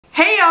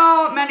Hey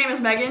y'all, my name is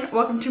Megan.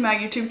 Welcome to my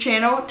YouTube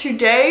channel.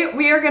 Today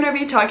we are going to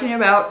be talking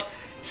about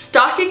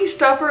stocking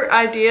stuffer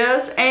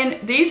ideas,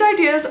 and these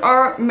ideas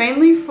are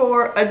mainly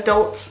for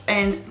adults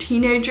and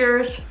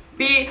teenagers.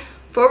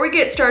 Before we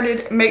get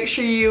started, make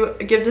sure you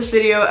give this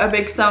video a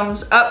big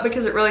thumbs up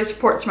because it really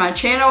supports my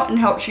channel and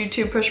helps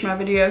YouTube push my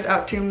videos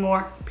out to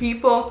more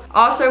people.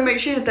 Also, make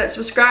sure you hit that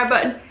subscribe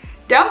button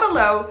down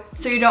below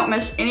so you don't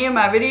miss any of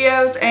my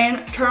videos,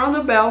 and turn on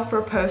the bell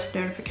for post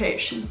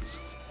notifications.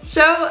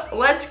 So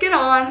let's get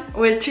on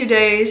with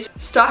today's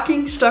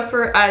stocking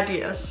stuffer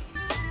ideas.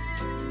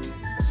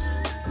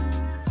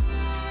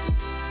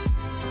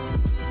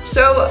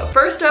 So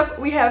first up,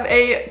 we have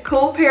a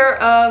cool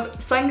pair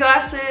of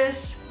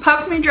sunglasses,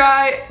 Puff Me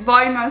Dry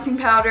volumizing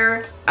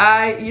powder.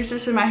 I use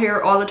this in my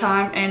hair all the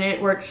time and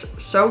it works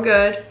so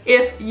good.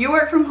 If you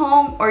work from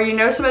home or you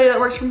know somebody that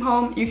works from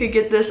home, you could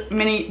get this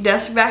mini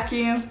desk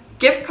vacuum.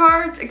 Gift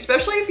cards,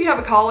 especially if you have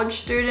a college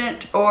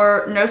student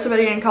or know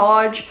somebody in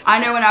college. I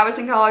know when I was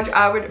in college,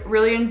 I would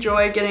really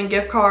enjoy getting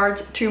gift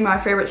cards to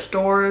my favorite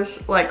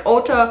stores like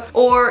Ulta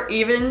or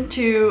even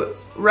to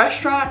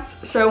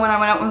restaurants. So when I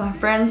went out with my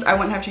friends, I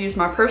wouldn't have to use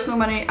my personal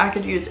money. I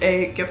could use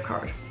a gift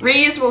card.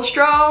 Reusable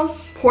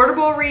straws,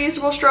 portable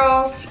reusable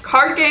straws,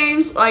 card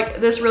games like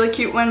this really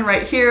cute one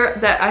right here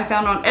that I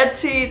found on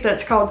Etsy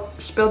that's called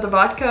Spill the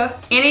Vodka.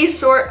 Any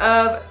sort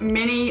of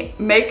mini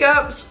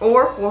makeups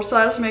or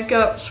full-size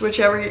makeups,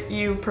 whichever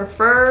you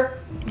prefer.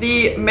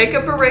 The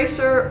makeup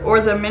eraser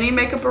or the mini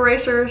makeup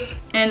erasers,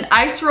 an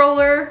ice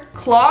roller,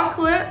 claw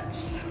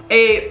clips,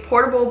 a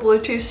portable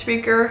Bluetooth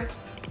speaker,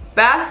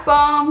 bath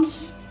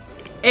bombs,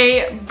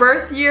 a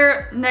birth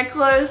year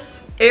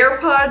necklace,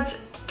 AirPods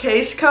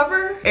case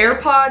cover,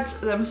 AirPods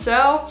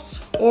themselves,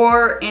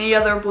 or any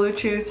other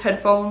Bluetooth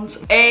headphones,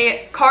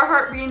 a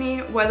Carhartt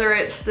beanie, whether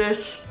it's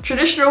this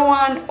traditional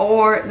one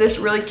or this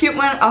really cute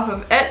one off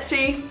of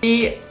Etsy,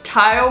 the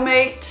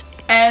TileMate,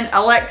 and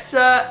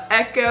Alexa,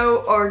 Echo,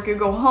 or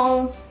Google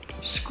Home,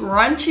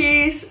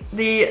 scrunchies,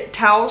 the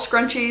towel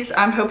scrunchies.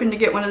 I'm hoping to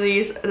get one of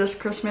these this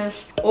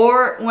Christmas,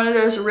 or one of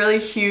those really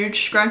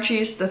huge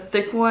scrunchies, the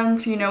thick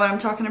ones, you know what I'm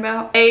talking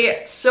about.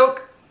 A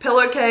silk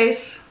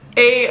pillowcase,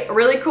 a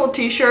really cool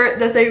t-shirt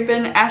that they've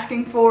been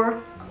asking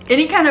for,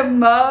 any kind of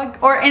mug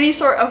or any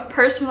sort of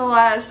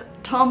personalized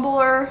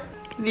tumbler,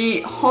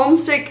 the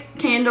homesick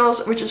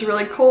candles, which is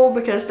really cool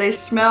because they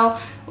smell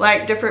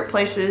like different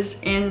places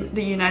in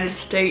the United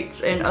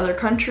States and other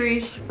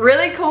countries.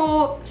 Really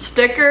cool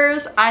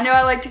stickers. I know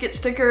I like to get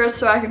stickers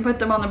so I can put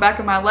them on the back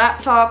of my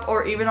laptop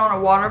or even on a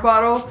water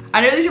bottle.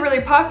 I know these are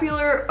really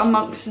popular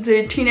amongst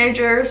the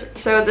teenagers,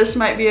 so this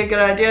might be a good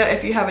idea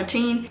if you have a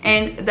teen.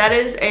 And that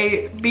is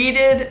a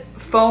beaded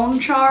phone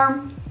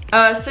charm,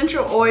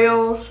 essential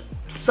oils,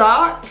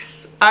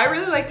 socks. I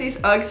really like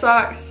these UGG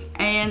socks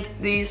and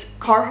these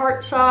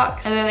Carhartt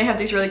socks, and then they have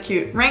these really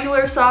cute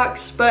Wrangler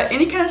socks, but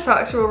any kind of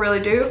socks will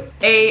really do.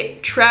 A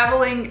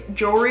traveling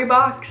jewelry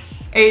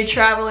box, a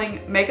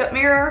traveling makeup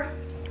mirror,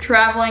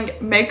 traveling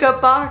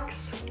makeup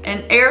box,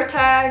 an air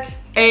tag,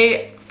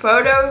 a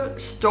photo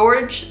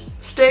storage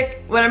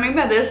stick. What I mean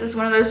by this is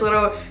one of those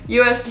little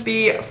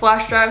USB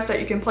flash drives that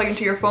you can plug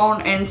into your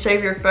phone and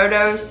save your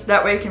photos.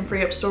 That way you can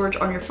free up storage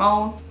on your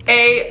phone.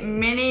 A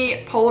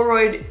mini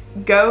Polaroid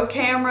Go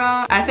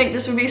camera. I think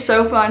this would be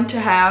so fun to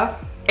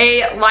have.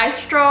 A life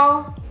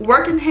straw,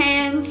 working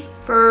hands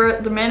for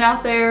the men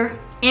out there,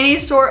 any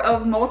sort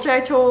of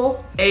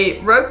multi-tool, a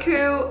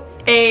Roku,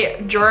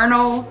 a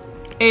journal,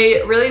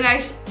 a really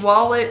nice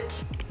wallet,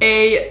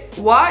 a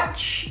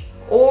watch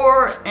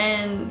or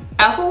an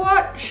Apple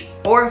Watch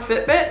or a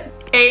Fitbit,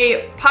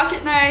 a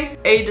pocket knife,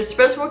 a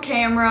disposable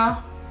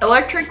camera,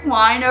 electric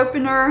wine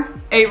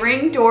opener, a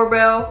Ring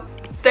doorbell,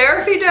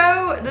 therapy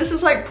dough. This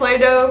is like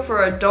Play-Doh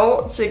for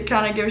adults. It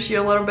kind of gives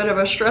you a little bit of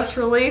a stress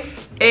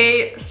relief.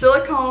 A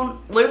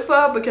silicone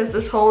loofah because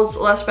this holds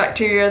less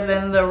bacteria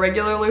than the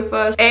regular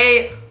loofahs.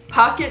 A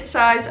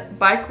pocket-sized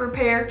bike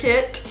repair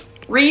kit.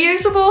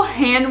 Reusable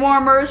hand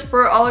warmers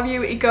for all of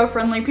you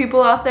eco-friendly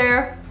people out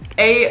there.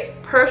 A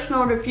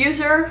personal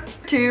diffuser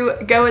to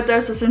go with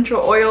those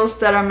essential oils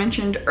that I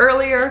mentioned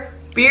earlier.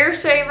 Beer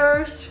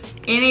savers,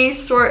 any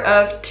sort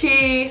of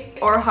tea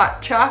or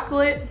hot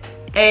chocolate.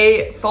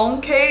 A phone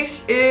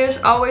case is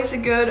always a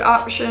good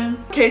option.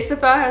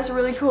 Casetify has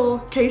really cool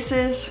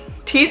cases.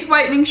 Teeth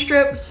whitening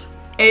strips,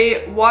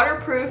 a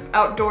waterproof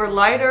outdoor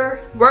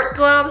lighter, work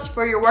gloves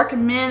for your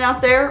working men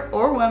out there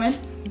or women,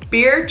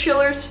 beer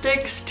chiller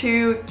sticks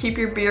to keep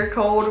your beer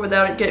cold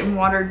without it getting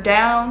watered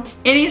down,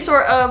 any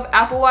sort of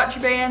Apple Watch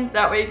band,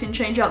 that way you can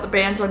change out the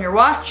bands on your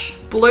watch,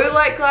 blue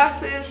light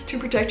glasses to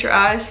protect your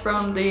eyes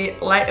from the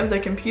light of the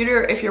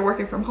computer if you're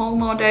working from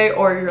home all day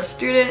or you're a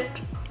student,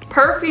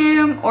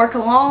 perfume or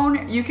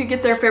cologne. You could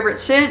get their favorite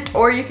scent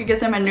or you could get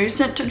them a new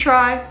scent to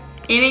try,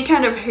 any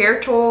kind of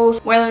hair tools,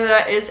 whether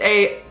that is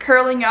a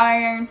curling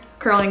iron,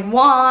 curling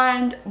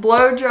wand,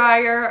 blow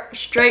dryer,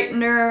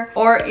 straightener,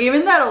 or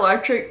even that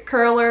electric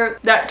curler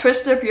that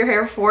twists up your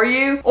hair for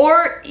you,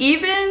 or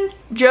even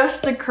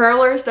just the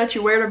curlers that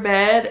you wear to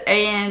bed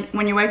and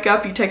when you wake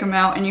up you take them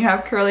out and you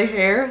have curly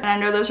hair. And I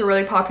know those are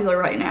really popular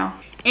right now.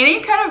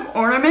 Any kind of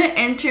ornament,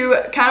 and to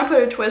kind of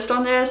put a twist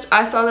on this,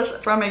 I saw this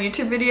from a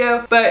YouTube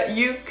video, but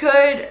you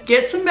could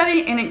get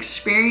somebody an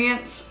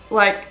experience,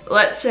 like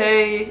let's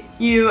say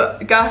you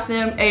got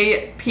them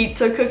a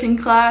pizza cooking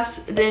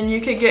class, then you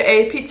could get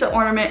a pizza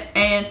ornament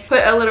and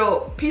put a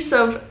little piece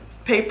of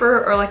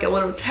paper or like a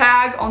little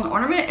tag on the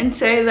ornament and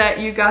say that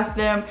you got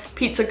them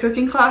pizza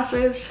cooking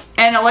classes,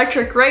 an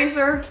electric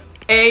razor,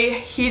 a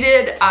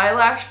heated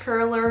eyelash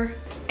curler,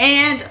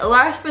 and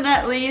last but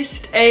not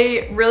least,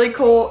 a really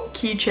cool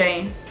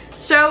keychain.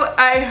 So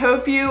I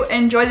hope you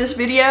enjoyed this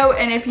video,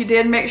 and if you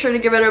did, make sure to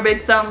give it a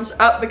big thumbs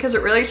up because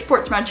it really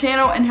supports my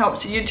channel and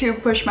helps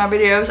YouTube push my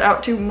videos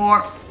out to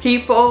more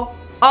people.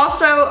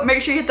 Also,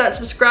 make sure you hit that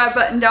subscribe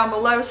button down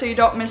below so you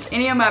don't miss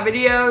any of my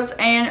videos,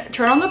 and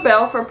turn on the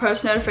bell for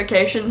post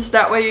notifications.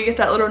 That way you get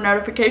that little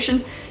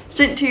notification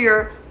sent to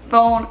your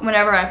phone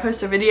whenever I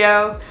post a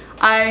video.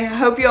 I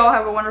hope you all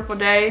have a wonderful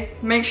day.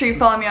 Make sure you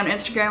follow me on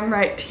Instagram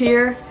right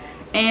here,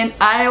 and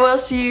I will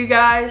see you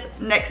guys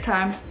next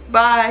time.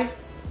 Bye.